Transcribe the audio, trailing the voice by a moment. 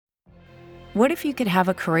What if you could have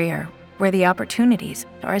a career where the opportunities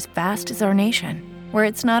are as vast as our nation, where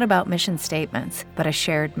it's not about mission statements, but a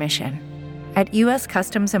shared mission? At U.S.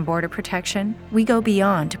 Customs and Border Protection, we go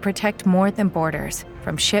beyond to protect more than borders.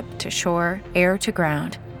 From ship to shore, air to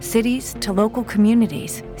ground, cities to local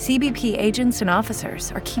communities, CBP agents and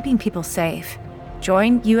officers are keeping people safe.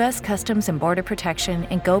 Join U.S. Customs and Border Protection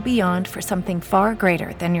and go beyond for something far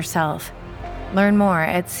greater than yourself. Learn more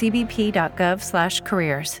at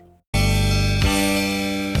cbp.gov/careers.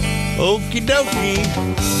 Okie dokie.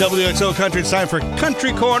 WXO Country, it's time for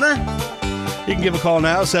Country Corner. You can give a call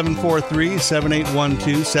now,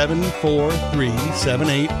 743-7812,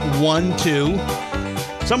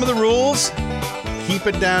 743-7812. Some of the rules, keep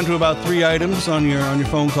it down to about 3 items on your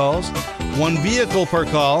phone calls. 1 vehicle per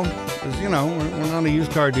call, because, we're not a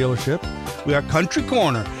used car dealership. We are Country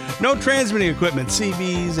Corner. No transmitting equipment,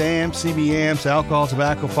 CBs, amps, CB amps, alcohol,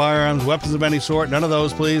 tobacco, firearms, weapons of any sort, none of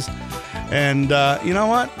those, please. And you know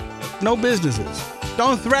what? No businesses.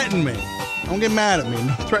 Don't threaten me. Don't get mad at me.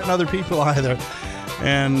 Don't threaten other people either.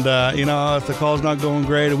 And, if the call's not going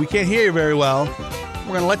great or we can't hear you very well,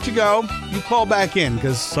 we're going to let you go. You call back in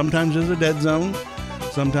because sometimes there's a dead zone.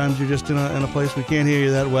 Sometimes you're just in a place we can't hear you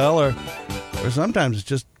that well. Or sometimes it's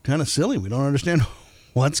just kind of silly. We don't understand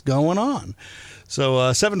what's going on. So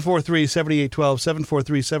 743-7812,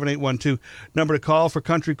 743-7812, number to call for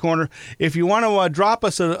Country Corner. If you want to drop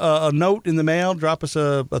us a note in the mail, drop us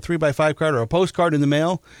a 3x5 card or a postcard in the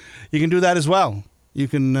mail, you can do that as well. You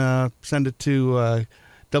can send it to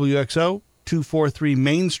WXO, 243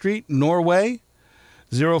 Main Street, Norway,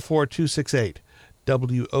 04268.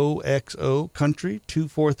 WOXO Country,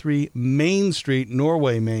 243 Main Street,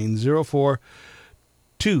 Norway, Maine,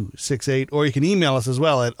 04268, or you can email us as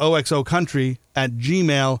well at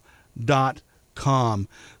oxocountry@gmail.com.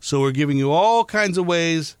 So we're giving you all kinds of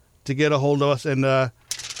ways to get a hold of us. And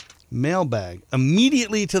mailbag,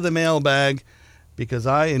 immediately to the mailbag, because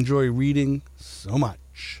I enjoy reading so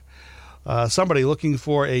much. Somebody looking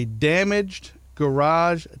for a damaged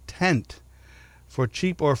garage tent for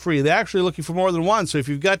cheap or free. They're actually looking for more than one. So if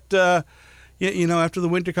you've got... after the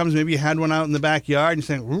winter comes, maybe you had one out in the backyard and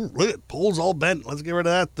you're saying, look, it pole's all bent. Let's get rid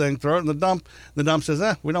of that thing. Throw it in the dump. The dump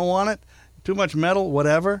says, we don't want it. Too much metal,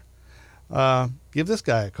 whatever. Give this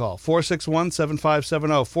guy a call.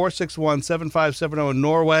 461-7570. 461-7570 in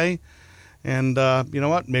Norway. And you know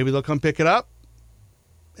what? Maybe they'll come pick it up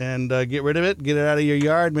and get rid of it. Get it out of your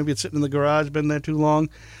yard. Maybe it's sitting in the garage, been there too long.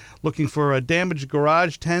 Looking for damaged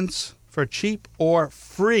garage tents for cheap or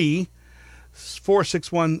free.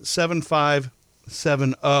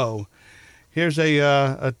 461-7570. Here's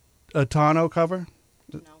a tonneau cover.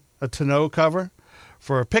 No. A tonneau cover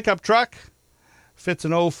for a pickup truck. Fits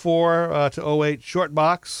an 04 to 08 short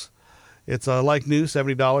box. It's like new,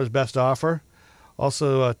 $70 best offer.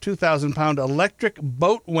 Also a 2,000-pound electric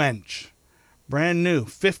boat winch. Brand new,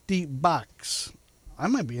 $50. I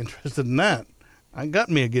might be interested in that. I got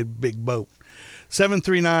me a good big boat.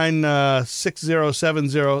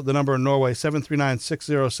 739-6070, the number in Norway,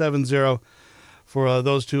 739-6070 for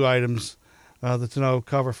those 2 items. The tonneau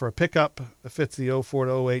cover for a pickup. It fits the 04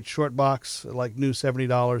 to 08 short box, like new,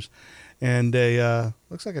 $70. And a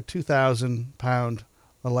looks like a 2,000-pound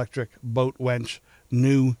electric boat winch,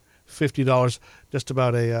 new, $50. Just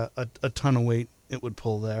about a ton of weight it would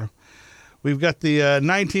pull there. We've got the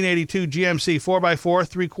 1982 GMC 4x4,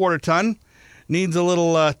 3/4 ton. Needs a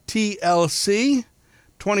little TLC,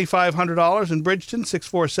 $2,500 in Bridgeton,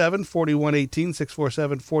 647-4118,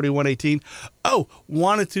 647-4118. Oh,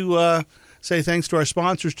 wanted to say thanks to our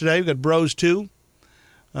sponsors today. We've got Bros 2,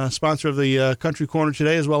 sponsor of the Country Corner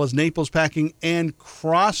today, as well as Naples Packing and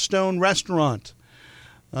Crossstone Restaurant,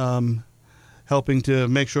 helping to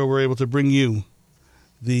make sure we're able to bring you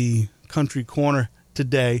the Country Corner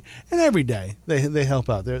today and every day. They help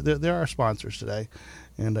out. They're our sponsors today.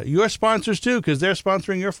 And your sponsors, too, because they're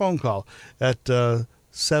sponsoring your phone call at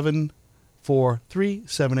 743-7812.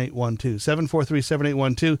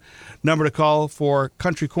 743-7812, number to call for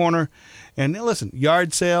Country Corner. And listen,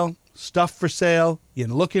 yard sale, stuff for sale, you're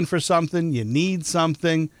looking for something, you need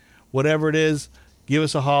something, whatever it is, give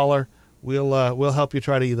us a holler. We'll help you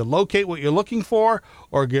try to either locate what you're looking for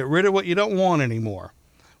or get rid of what you don't want anymore.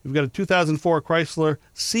 We've got a 2004 Chrysler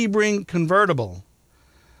Sebring convertible.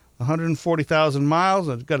 140,000 miles.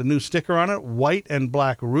 It's got a new sticker on it, white and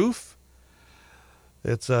black roof.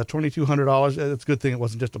 It's $2,200. It's a good thing it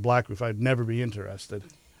wasn't just a black roof. I'd never be interested.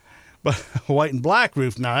 But white and black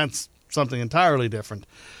roof, now that's something entirely different.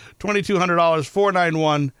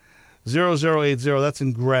 $2,200, 491-0080. That's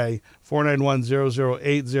in gray.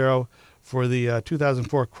 491-0080 for the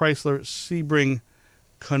 2004 Chrysler Sebring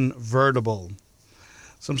convertible.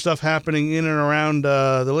 Some stuff happening in and around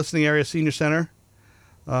the listening area senior center.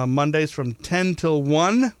 Mondays from 10 till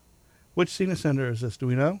 1. Which senior center is this? Do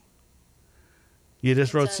we know? You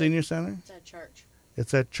just wrote senior center? It's at church.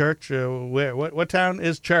 It's at church. Where? What town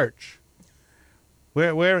is church?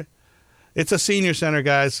 Where? It's a senior center,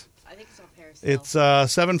 guys. I think it's on Paris Hill. It's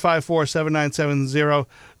 754-7970.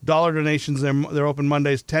 Dollar donations. They're open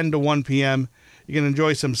Mondays 10 to 1 p.m. You can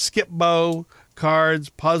enjoy some skip bow, cards,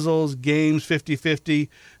 puzzles, games, 50-50,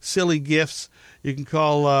 silly gifts. You can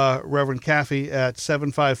call Reverend Caffey at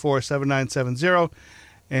 754-7970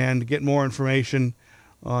 and get more information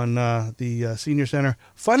on the Senior Center.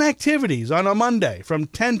 Fun activities on a Monday from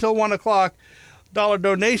 10 till 1 o'clock. Dollar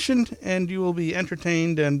donation, and you will be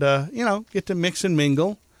entertained and, get to mix and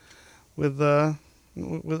mingle with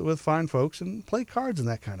fine folks and play cards and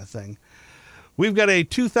that kind of thing. We've got a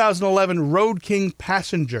 2011 Road King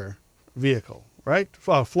passenger vehicle, right?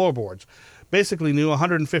 Floorboards. Basically new,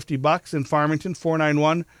 $150 in Farmington,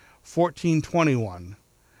 491-1421.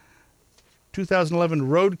 2011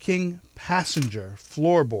 Road King passenger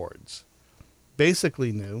floorboards.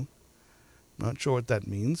 Basically new. Not sure what that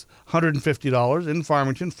means. $150 in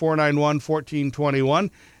Farmington, 491-1421.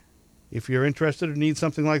 If you're interested or need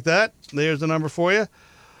something like that, there's the number for you.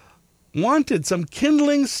 Wanted some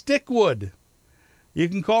kindling stick wood. You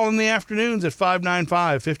can call in the afternoons at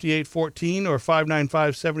 595-5814 or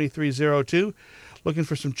 595-7302. Looking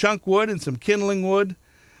for some chunk wood and some kindling wood.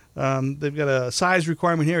 They've got a size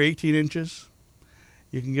requirement here, 18 inches.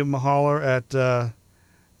 You can give them a holler at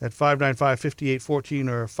 595-5814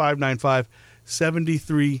 or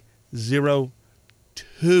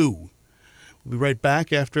 595-7302. We'll be right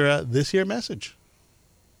back after this here message.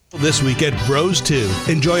 This week at Bros 2,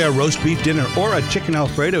 enjoy a roast beef dinner or a chicken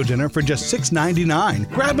Alfredo dinner for just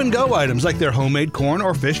 $6.99. Grab and go items like their homemade corn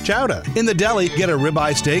or fish chowder. In the deli, get a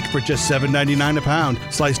ribeye steak for just $7.99 a pound.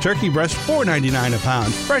 Sliced turkey breast, $4.99 a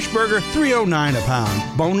pound. Fresh burger, $3.09 a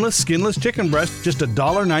pound. Boneless, skinless chicken breast, just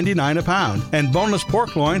 $1.99 a pound. And boneless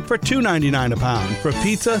pork loin for $2.99 a pound. For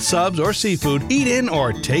pizza, subs, or seafood, eat in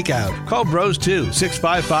or take out. Call Bros 2,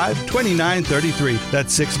 655-2933.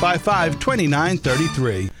 That's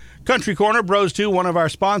 655-2933. Country Corner, Bros 2, one of our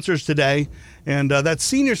sponsors today, and that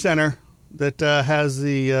senior center that has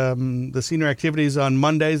the senior activities on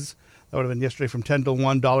Mondays. That would have been yesterday from 10 to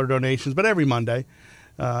 1, dollar donations, but every Monday.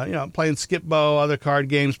 Playing skip bow, other card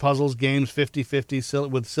games, puzzles, games,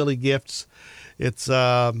 50-50 with silly gifts. It's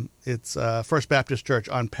First Baptist Church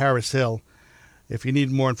on Paris Hill. If you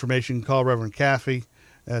need more information, call Reverend Caffey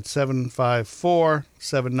at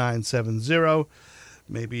 754-7970.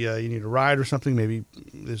 Maybe you need a ride or something. Maybe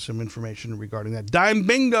there's some information regarding that. Dime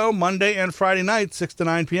Bingo, Monday and Friday night, 6 to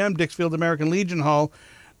 9 p.m., Dixfield American Legion Hall.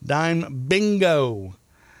 Dime Bingo.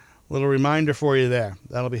 Little reminder for you there.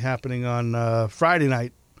 That'll be happening on Friday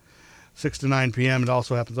night, 6 to 9 p.m. It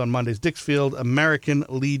also happens on Mondays, Dixfield American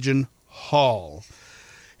Legion Hall.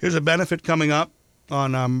 Here's a benefit coming up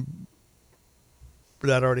on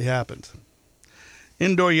that already happened.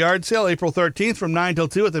 Indoor yard sale, April 13th from 9 till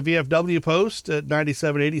 2 at the VFW Post at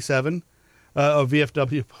 9787.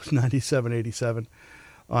 VFW Post 9787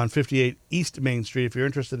 on 58 East Main Street. If you're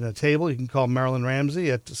interested in a table, you can call Marilyn Ramsey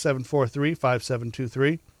at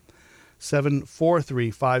 743-5723.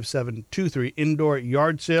 743-5723. Indoor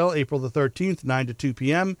yard sale, April the 13th, 9 to 2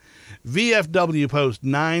 p.m. VFW Post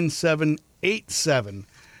 9787,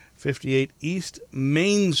 58 East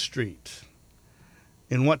Main Street.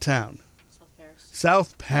 In what town?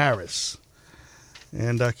 South Paris.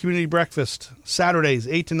 And community breakfast, Saturdays,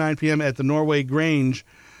 8 to 9 p.m. at the Norway Grange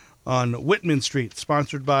on Whitman Street,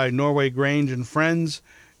 sponsored by Norway Grange and Friends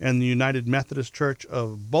and the United Methodist Church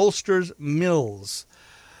of Bolsters Mills.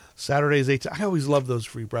 Saturdays, 8 to... I always love those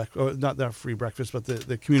free breakfast, not that free breakfast, but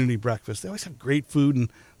the community breakfast. They always have great food,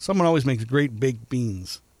 and someone always makes great baked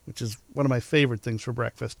beans, which is one of my favorite things for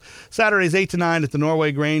breakfast. Saturdays, 8 to 9 at the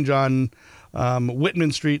Norway Grange on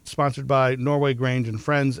Whitman Street, sponsored by Norway Grange and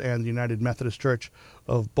Friends and the United Methodist Church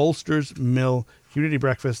of Bolsters Mill. Community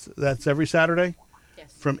breakfast. That's every Saturday?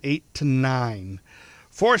 Yes. From 8 to 9.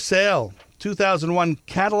 For sale, 2001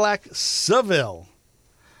 Cadillac Seville.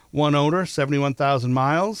 One owner, 71,000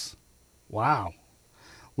 miles. Wow.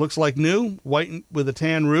 Looks like new, white with a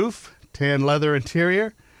tan roof, tan leather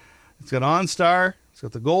interior. It's got OnStar. It's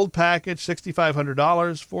got the gold package,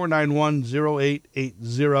 $6,500,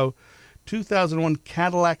 491-0880. 2001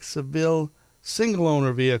 Cadillac Seville,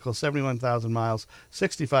 single-owner vehicle, 71,000 miles,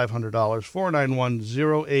 $6,500,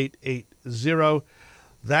 491-0880.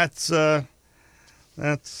 That's the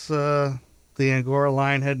Angora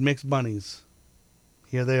Lionhead Mixed Bunnies.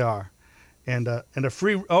 Here they are. And a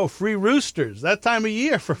free roosters. That time of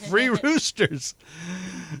year for free roosters.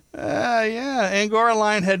 Yeah, Angora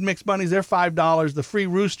Lionhead mixed bunnies, they're $5. The free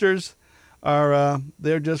roosters are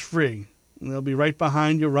they're just free. And they'll be right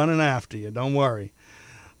behind you running after you. Don't worry.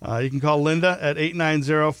 You can call Linda at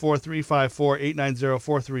 890-4354,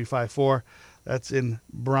 890-4354. That's in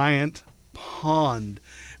Bryant Pond.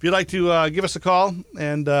 If you'd like to give us a call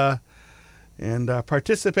and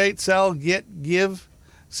participate, sell, get, give,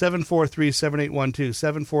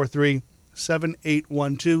 743-7812,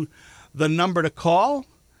 743-7812. The number to call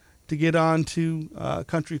to get on to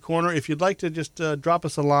Country Corner. If you'd like to just drop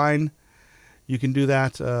us a line, you can do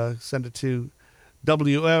that. Send it to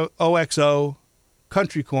WOXO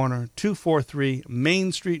Country Corner, 243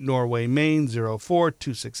 Main Street, Norway, Maine,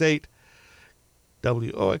 04268.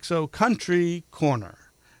 WOXO Country Corner,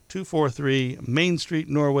 243 Main Street,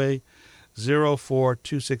 Norway,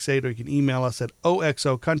 04268. Or you can email us at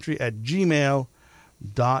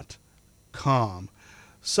oxocountry@gmail.com.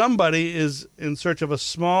 Somebody is in search of a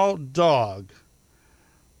small dog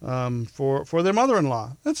for their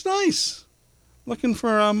mother-in-law. That's nice. Looking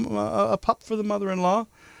for a pup for the mother-in-law.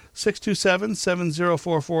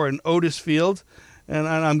 627-7044 in Otisfield. And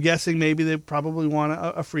I'm guessing maybe they probably want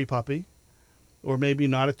a free puppy. Or maybe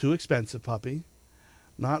not a too expensive puppy.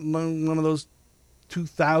 Not one of those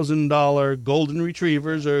 $2,000 golden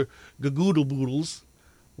retrievers or gagoodle boodles,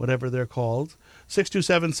 whatever they're called.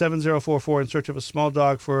 627-7044 in search of a small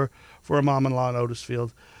dog for a mom-in-law in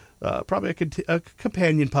Otisfield. Probably a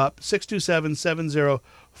companion pup.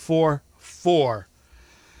 627-7044.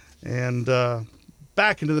 And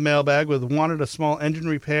back into the mailbag with wanted a small engine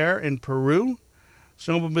repair in Peru,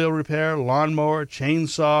 snowmobile repair, lawnmower,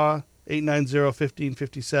 chainsaw,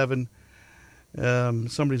 890-1557.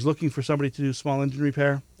 Somebody's looking for somebody to do small engine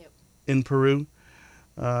repair in Peru.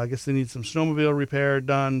 I guess they need some snowmobile repair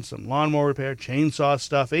done, some lawnmower repair, chainsaw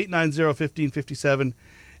stuff. 890-1557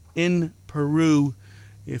 in Peru.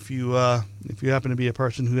 If you happen to be a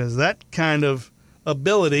person who has that kind of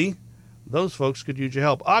ability, those folks could use your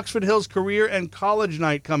help. Oxford Hills Career and College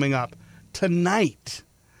Night coming up tonight.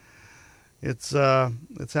 It's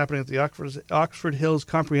happening at the Oxford Hills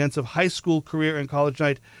Comprehensive High School Career and College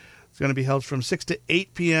Night. It's going to be held from 6 to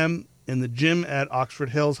 8 p.m. in the gym at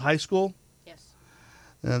Oxford Hills High School. Yes.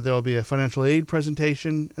 There will be a financial aid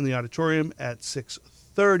presentation in the auditorium at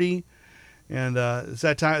 6:30. And it's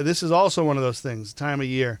that time. This is also one of those things, time of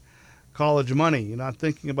year, college money. You're not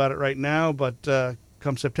thinking about it right now, but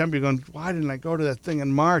come September, you're going, why didn't I go to that thing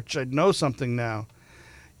in March? I'd know something now.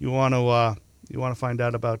 You want to find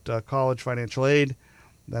out about college financial aid.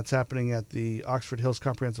 That's happening at the Oxford Hills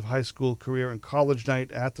Comprehensive High School Career and College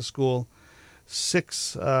Night at the school,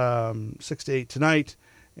 6 to 8 tonight,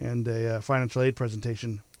 and a financial aid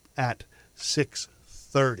presentation at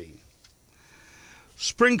 6:30.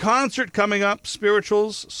 Spring concert coming up,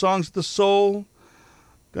 spirituals, songs of the soul.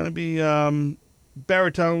 Going to be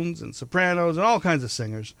baritones and sopranos and all kinds of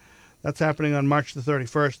singers. That's happening on March the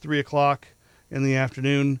 31st, 3 o'clock in the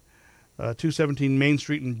afternoon. 217 Main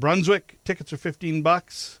Street in Brunswick. Tickets are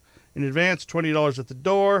 $15 in advance, $20 at the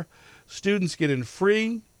door. Students get in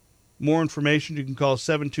free. More information, you can call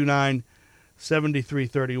 729-7331,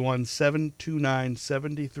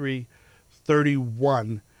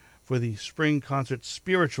 729-7331 for the spring concert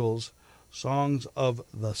spirituals, Songs of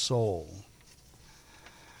the Soul.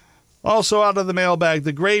 Also out of the mailbag,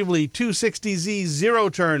 the Gravely 260Z Zero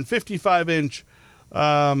Turn 55-inch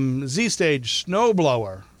Z-Stage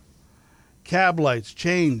snowblower. Cab lights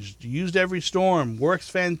changed, used every storm, works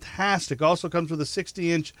fantastic. Also comes with a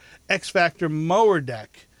 60-inch X-Factor mower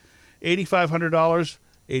deck. $8,500,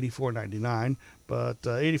 $8,499, but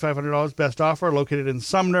 $8,500 best offer. Located in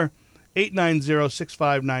Sumner,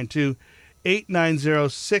 890-6592,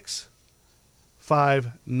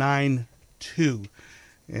 890-6592.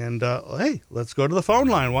 And hey, let's go to the phone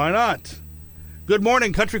line. Why not? Good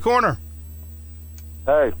morning, Country Corner.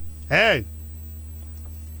 Hey. Hey.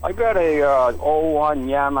 I got a 01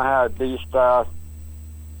 Yamaha D-Star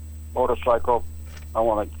motorcycle I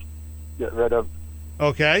want to get rid of.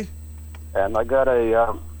 Okay. And I got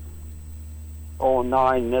a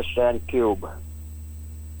 09 Nissan Cube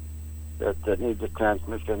that needs a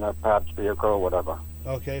transmission, a parts vehicle, or whatever.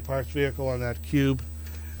 Okay, parts vehicle on that Cube.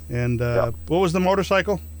 And what was the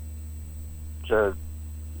motorcycle? It's a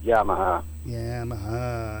Yamaha.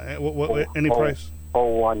 Yamaha. What any price?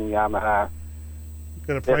 01 Yamaha.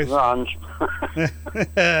 Got a price? It runs.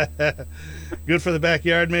 Good for the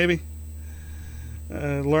backyard, maybe?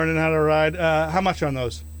 Learning how to ride. How much on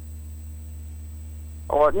those?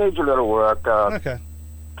 Oh, it needs a little work. Okay.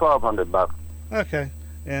 $1,200. Okay.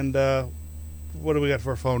 And what do we got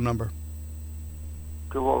for a phone number?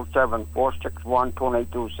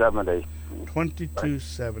 207-461-2270.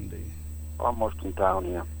 2270. Almost in town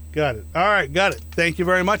here. Got it. All right, got it. Thank you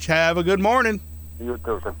very much. Have a good morning. You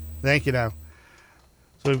too, sir. Thank you now.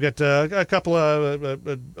 So we've got a couple of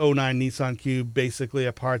 09 Nissan Cube, basically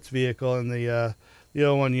a parts vehicle, and the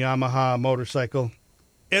 01 Yamaha motorcycle.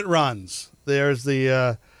 It runs. There's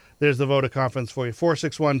the Voda conference for you.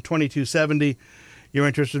 461-2270. You're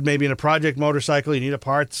interested maybe in a project motorcycle. You need a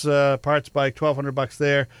parts bike, $1,200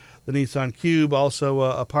 there. The Nissan Cube, also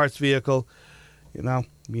a parts vehicle. You know,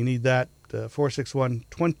 you need that.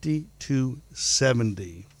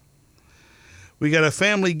 461-2270. We got a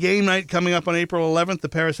family game night coming up on April 11th. The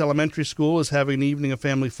Paris Elementary School is having an evening of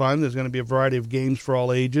family fun. There's going to be a variety of games for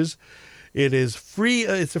all ages. It is free.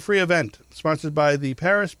 It's a free event sponsored by the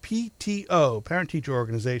Paris PTO, Parent Teacher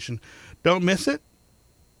Organization. Don't miss it.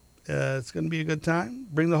 It's going to be a good time.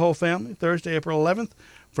 Bring the whole family. Thursday, April 11th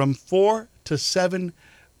from 4 to 7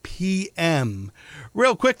 p.m.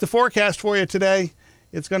 Real quick, the forecast for you today.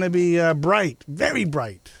 It's going to be bright, very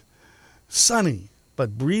bright, sunny,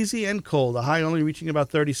 but breezy and cold. The high only reaching about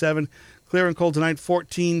 37. Clear and cold tonight,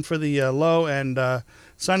 14 for the low, and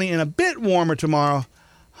sunny and a bit warmer tomorrow.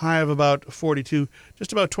 High of about 42,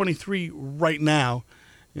 just about 23 right now.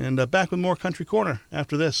 And back with more Country Corner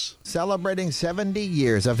after this. Celebrating 70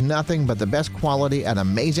 years of nothing but the best quality at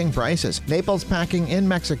amazing prices. Naples Packing in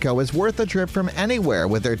Mexico is worth a trip from anywhere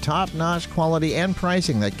with their top-notch quality and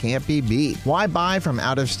pricing that can't be beat. Why buy from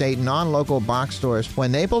out-of-state, non-local box stores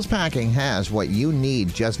when Naples Packing has what you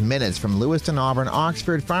need just minutes from Lewiston, Auburn,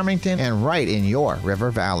 Oxford, Farmington, and right in your River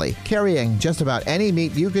Valley. Carrying just about any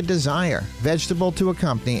meat you could desire, vegetable to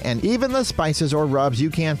accompany, and even the spices or rubs you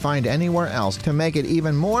can't find anywhere else to make it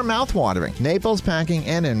even more mouthwatering. Naples Packing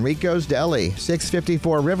and Enrico's Deli,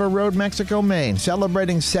 654 River Road, Mexico, Maine,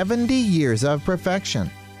 celebrating 70 years of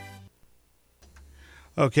perfection.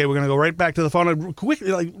 Okay, we're going to go right back to the phone,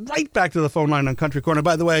 quickly, right back to the phone line on Country Corner.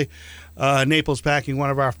 By the way, Naples Packing,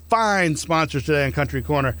 one of our fine sponsors today on Country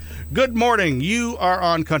Corner. Good morning. You are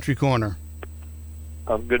on Country Corner.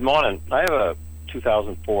 Good morning. I have a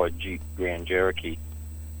 2004 Jeep Grand Cherokee,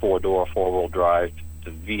 four-door, four-wheel drive,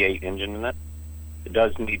 the V8 engine in it. It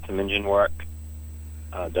does need some engine work.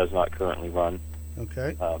 Does not currently run.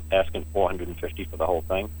 Okay. Asking $450 for the whole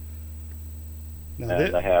thing. Now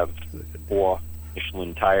and I have 4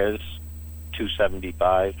 Michelin tires,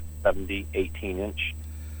 275, 70, 18-inch.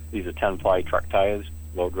 These are 10-ply truck tires,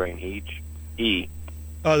 load range each.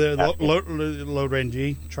 Oh, they're load range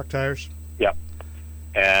E truck tires. Yep.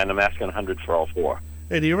 And I'm asking $100 for all 4.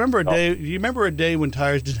 Hey, do you remember a day? Do you remember a day when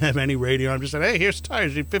tires didn't have any radio? I'm just saying, hey, here's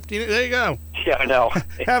tires. You 15. There you go. Yeah, I know.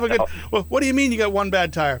 Have a good. Well, what do you mean you got one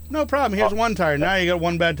bad tire? No problem. Here's one tire. Now you got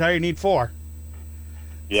one bad tire. You need 4.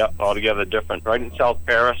 Yep, altogether different. Right in South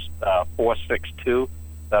Paris, 462-7557.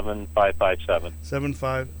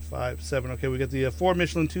 7557. Okay, we got the 4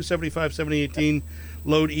 Michelin 275 7018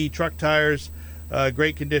 load E truck tires,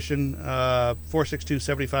 great condition.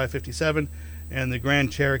 462-7557, and the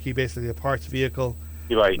Grand Cherokee, basically a parts vehicle.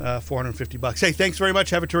 You're right. $450. Hey, thanks very much.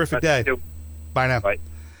 Have a terrific day. Bye now. Bye.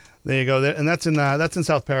 There you go. And that's in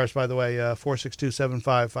South Paris, by the way.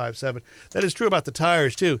 462-7557. That is true about the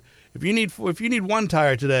tires too. If you need one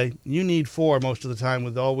tire today, you need 4 most of the time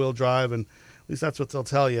with all-wheel drive, and at least that's what they'll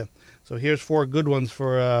tell you. So here's 4 good ones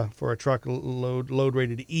for a truck load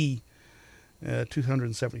rated E.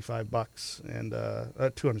 $275 and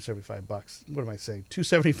 $275. What am I saying?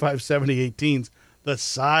 275 7018s. The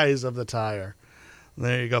size of the tire.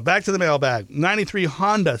 There you go. Back to the mailbag. 93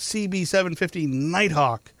 Honda CB750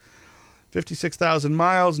 Nighthawk. 56,000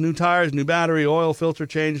 miles, new tires, new battery, oil filter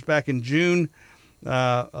changed back in June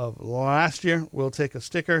of last year. We'll take a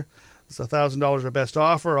sticker. It's $1,000 our best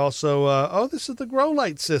offer. Also, this is the grow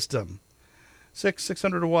light system.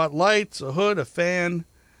 600-watt lights, a hood, a fan,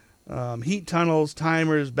 heat tunnels,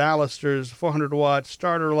 timers, ballasters, 400-watt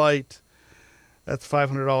starter light. That's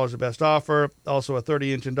 $500 the best offer. Also a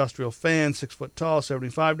 30-inch industrial fan, 6 foot tall,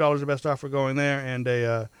 $75 the best offer going there, and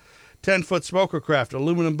a 10-foot smoker craft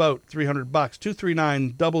aluminum boat, $300.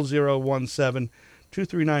 239-0017.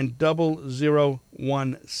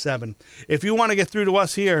 239-0017. If you want to get through to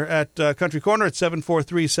us here at Country Corner, it's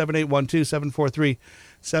 743-7812,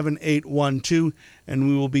 743-7812, and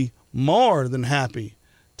we will be more than happy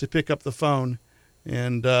to pick up the phone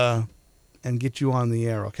and get you on the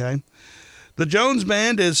air, okay? The Jones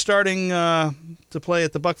Band is starting to play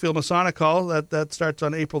at the Buckfield Masonic Hall. That starts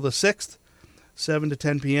on April the 6th, 7 to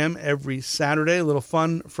 10 p.m. every Saturday. A little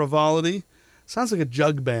fun, frivolity. Sounds like a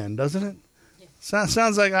jug band, doesn't it? Yeah.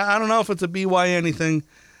 Sounds like, I don't know if it's a BY anything,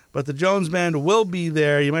 but the Jones Band will be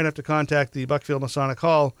there. You might have to contact the Buckfield Masonic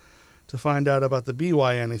Hall to find out about the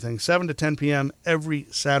BY anything. 7 to 10 p.m. every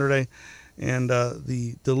Saturday. And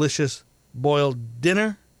the delicious boiled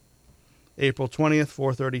dinner, April 20th,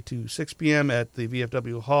 4:30 to 6 p.m. at the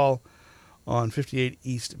VFW Hall on 58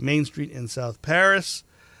 East Main Street in South Paris.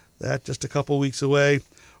 That just a couple weeks away.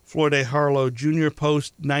 Florida Harlow Jr.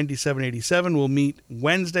 Post 9787 will meet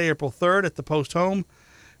Wednesday, April 3rd at the Post Home,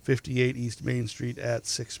 58 East Main Street at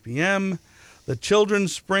 6 p.m. The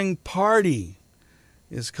Children's Spring Party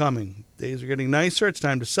is coming. Days are getting nicer. It's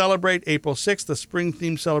time to celebrate. April 6th, the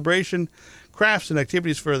spring-themed celebration. Crafts and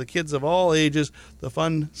activities for the kids of all ages. The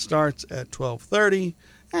fun starts at 12:30.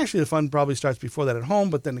 Actually, the fun probably starts before that at home,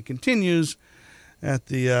 but then it continues at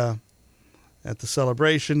the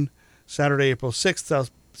celebration. Saturday, April 6th,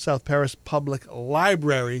 South Paris Public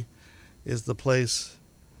Library is the place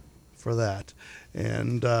for that.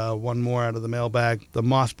 And one more out of the mailbag, the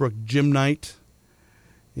Mossbrook Gym Night.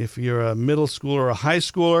 If you're a middle schooler or a high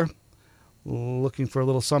schooler looking for a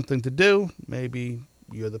little something to do, maybe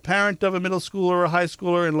you're the parent of a middle schooler or a high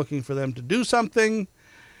schooler and looking for them to do something,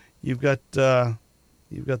 you've got the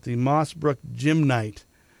Mossbrook Gym Night,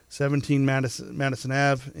 17 Madison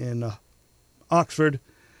Ave in Oxford.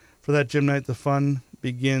 For that gym night, the fun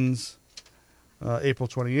begins April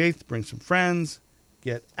 28th. Bring some friends,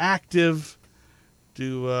 get active,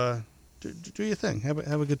 do your thing, have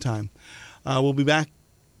a good time. We'll be back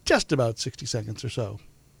just about 60 seconds or so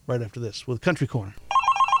right after this with Country Corner.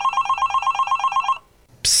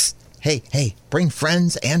 Psst. Hey, bring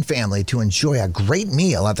friends and family to enjoy a great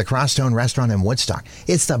meal at the Crosstone Restaurant in Woodstock.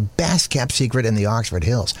 It's the best kept secret in the Oxford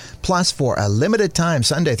Hills. Plus, for a limited time,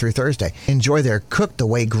 Sunday through Thursday, enjoy their cook the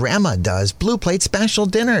way Grandma does Blue Plate special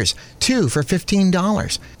dinners, 2 for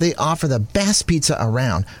 $15. They offer the best pizza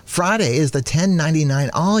around. Friday is the $10.99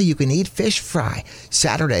 all-you-can-eat fish fry.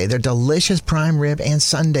 Saturday, their delicious prime rib, and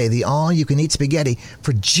Sunday, the all-you-can-eat spaghetti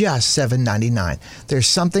for just $7.99. There's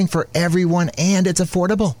something for everyone, and it's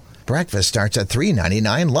affordable. Breakfast starts at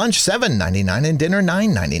 $3.99, lunch $7.99, and dinner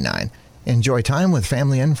 $9.99. Enjoy time with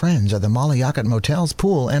family and friends at the Mollyyocket Motel's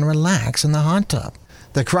pool and relax in the hot tub.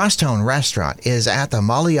 The Crosstone Restaurant is at the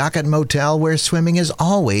Mollyyocket Motel, where swimming is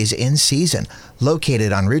always in season.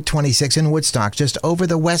 Located on Route 26 in Woodstock, just over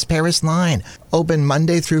the West Paris line. Open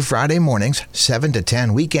Monday through Friday mornings, 7 to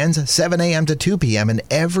 10, weekends, 7 a.m. to 2 p.m., and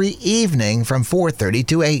every evening from 4:30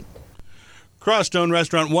 to 8. Crosstone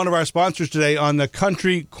Restaurant, one of our sponsors today on the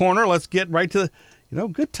Country Corner. Let's get right to the,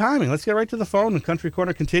 good timing. Let's get right to the phone. The Country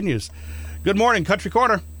Corner continues. Good morning, Country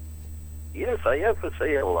Corner. Yes, I have for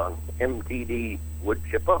sale an MTD wood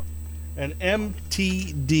chipper. An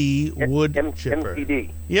MTD wood chipper.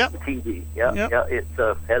 MTD. Yep. MTD. Yeah. Yep. Yeah. It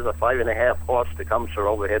has a 5.5 horse Tecumseh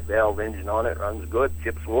overhead valve engine on it. Runs good.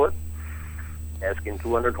 Chips wood. Asking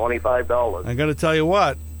 $225. I got to tell you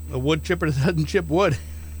what, a wood chipper that doesn't chip wood.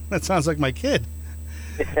 That sounds like my kid.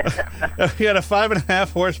 You had a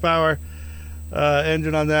 5.5 horsepower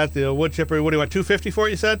engine on that. The wood chipper. What do you want? $250 for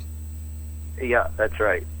it? You said. Yeah, that's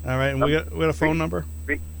right. All right, and we got a phone number.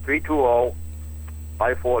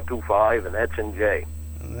 320-5425, and that's in J.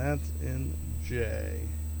 And that's in J.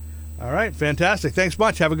 All right, fantastic. Thanks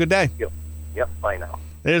much. Have a good day. Yep. Bye now.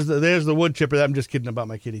 There's the wood chipper. I'm just kidding about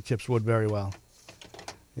my kid. He chips wood very well.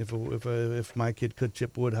 If my kid could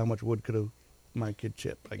chip wood, how much wood could my kid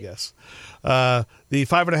chip? I guess. The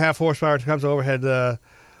 5.5 horsepower comes overhead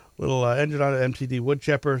little engine on it. MTD wood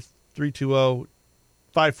chipper.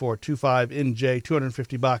 320-5425 in J.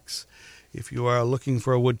 $250 if you are looking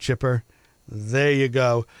for a wood chipper. There you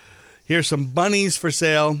go. Here's some bunnies for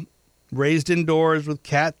sale, raised indoors with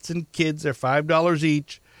cats and kids. They're $5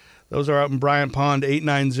 each. Those are out in Bryant Pond,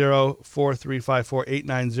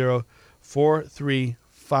 890-4354,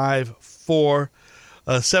 890-4354.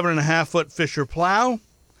 A 7.5-foot Fisher plow,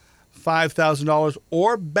 $5,000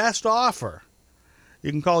 or best offer. You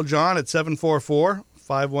can call John at 744-5174,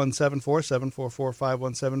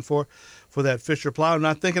 744-5174 for that Fisher plow. I'm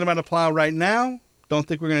not thinking about a plow right now. Don't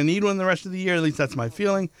think we're going to need one the rest of the year. At least that's my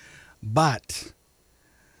feeling. But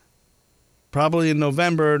probably in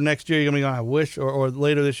November next year, you're going to be going, I wish, or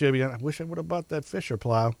later this year, I wish I would have bought that Fisher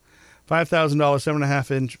plow. $5,000,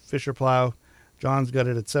 7.5-inch Fisher plow. John's got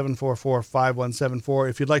it at 744-5174.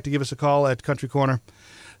 If you'd like to give us a call at Country Corner,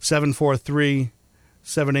 743-7812,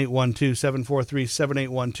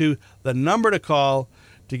 743-7812. The number to call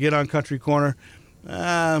to get on Country Corner.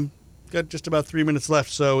 Got just about 3 minutes left,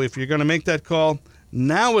 so if you're going to make that call,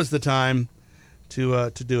 now is the time to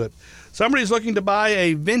do it. Somebody's looking to buy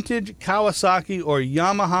a vintage Kawasaki or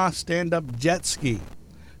Yamaha stand-up jet ski.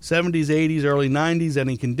 70s, 80s, early 90s,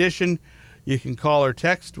 any condition. You can call or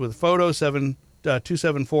text with photo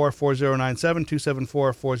 274-4097,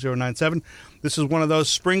 274-4097. This is one of those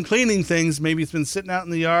spring cleaning things. Maybe it's been sitting out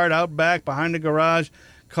in the yard, out back, behind the garage,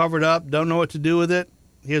 covered up, don't know what to do with it.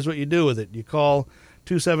 Here's what you do with it. You call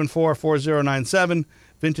 274-4097,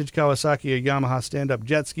 vintage Kawasaki or Yamaha stand-up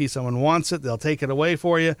jet ski. Someone wants it, they'll take it away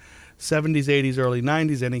for you. 70s, 80s, early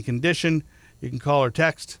 90s, any condition. You can call or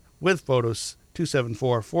text with photos,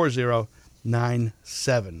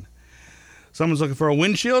 274-4097. Someone's looking for a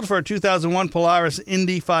windshield for a 2001 Polaris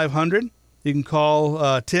Indy 500. You can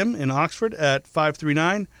call Tim in Oxford at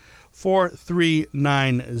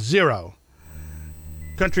 539-4390.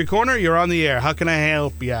 Country Corner, you're on the air. How can I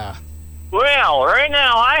help ya? Well, right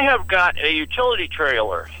now I have got a utility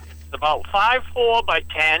trailer. It's about 5'4" by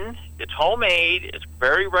 10. It's homemade. It's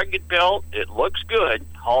very rugged built. It looks good.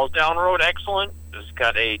 Hauls down the road excellent. It's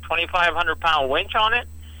got a 2,500-pound winch on it,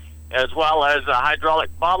 as well as a hydraulic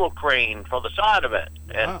bobble crane for the side of it.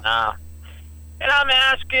 Wow. And I'm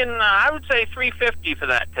asking, I would say $350 for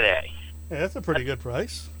that today. Yeah, that's a pretty good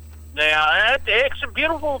price. Yeah, it's a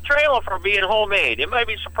beautiful trailer for being homemade. You might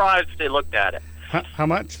be surprised if they looked at it. How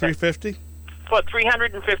much? $350? For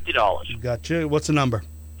 $350. Gotcha. What's the number?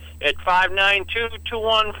 At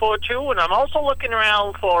 592-2142, and I'm also looking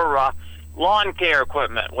around for lawn care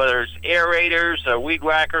equipment, whether it's aerators or weed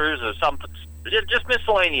whackers or something, just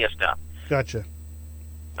miscellaneous stuff. Gotcha.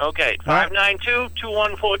 Okay,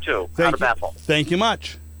 592-2142 out of Bethel. Thank you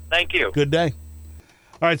much. Thank you. Good day.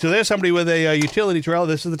 All right, so there's somebody with a utility trailer.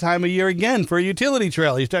 This is the time of year again for a utility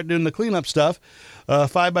trailer. You start doing the cleanup stuff.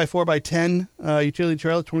 5x4 by 10 utility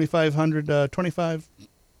trailer, 25, I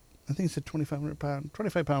think it said 2,500-pound,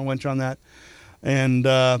 25-pound winch on that, and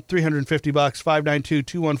 $350.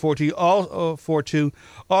 592-2142.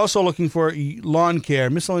 Also looking for lawn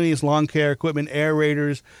care, miscellaneous lawn care equipment,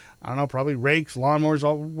 aerators. I don't know, probably rakes, lawnmowers,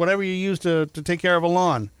 whatever you use to take care of a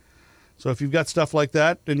lawn. So if you've got stuff like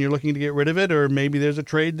that and you're looking to get rid of it, or maybe there's a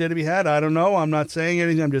trade there to be had, I don't know. I'm not saying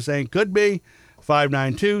anything. I'm just saying could be.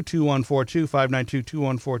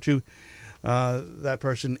 592-2142, 592-2142. That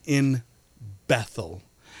person in Bethel.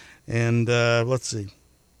 And let's see.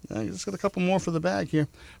 I just got a couple more for the bag here.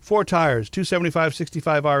 4 tires, 275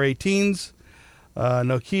 65 R18s.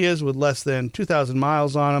 No Kias with less than 2,000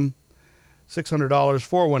 miles on them. $600,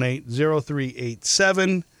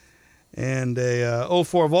 418-0387. And a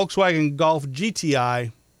 04 Volkswagen Golf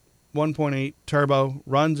GTI, 1.8 turbo,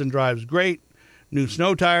 runs and drives great. New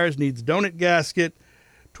snow tires, needs donut gasket,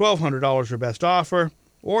 $1,200 for best offer,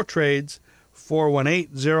 or trades,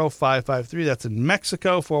 418-0553. That's in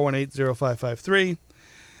Mexico, 418-0553.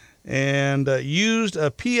 And used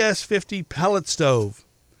a PS50 pellet stove.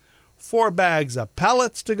 4 bags of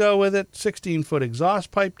pellets to go with it, 16-foot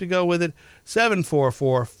exhaust pipe to go with it,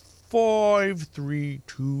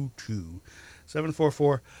 744-5322.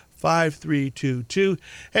 744-5322.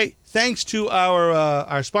 Hey, thanks to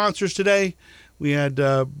our sponsors today. We had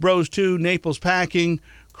Bros 2, Naples Packing,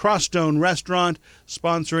 Crossstone Restaurant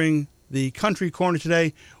sponsoring the Country Corner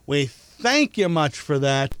today. We thank you much for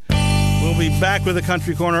that. We'll be back with the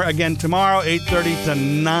Country Corner again tomorrow, 8:30 to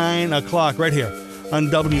 9 o'clock, right here on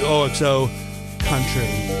WOXO Country.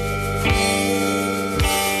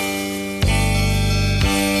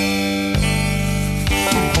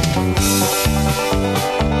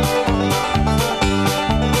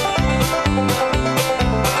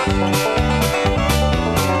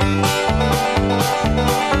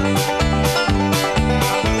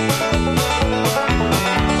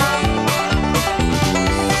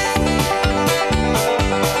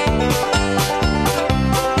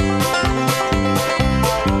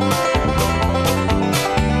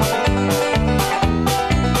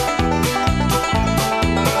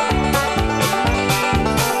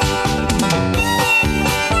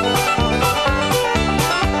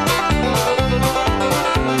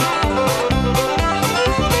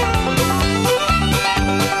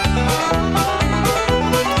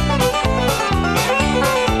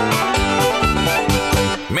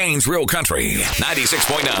 Real Country,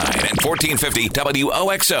 96.9 and 1450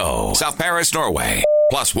 WOXO, South Paris, Norway,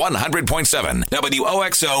 plus 100.7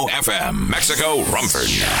 WOXO FM, Mexico, Rumford.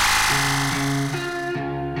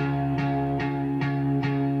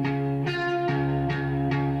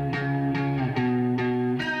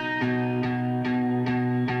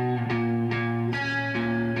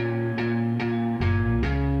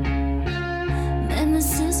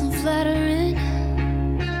 Nemesis and flattering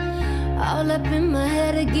all up in my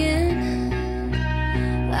head again.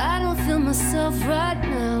 I don't feel myself right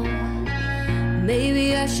now.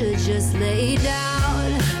 Maybe I should just lay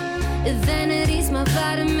down. If vanity's my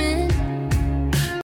vitamin,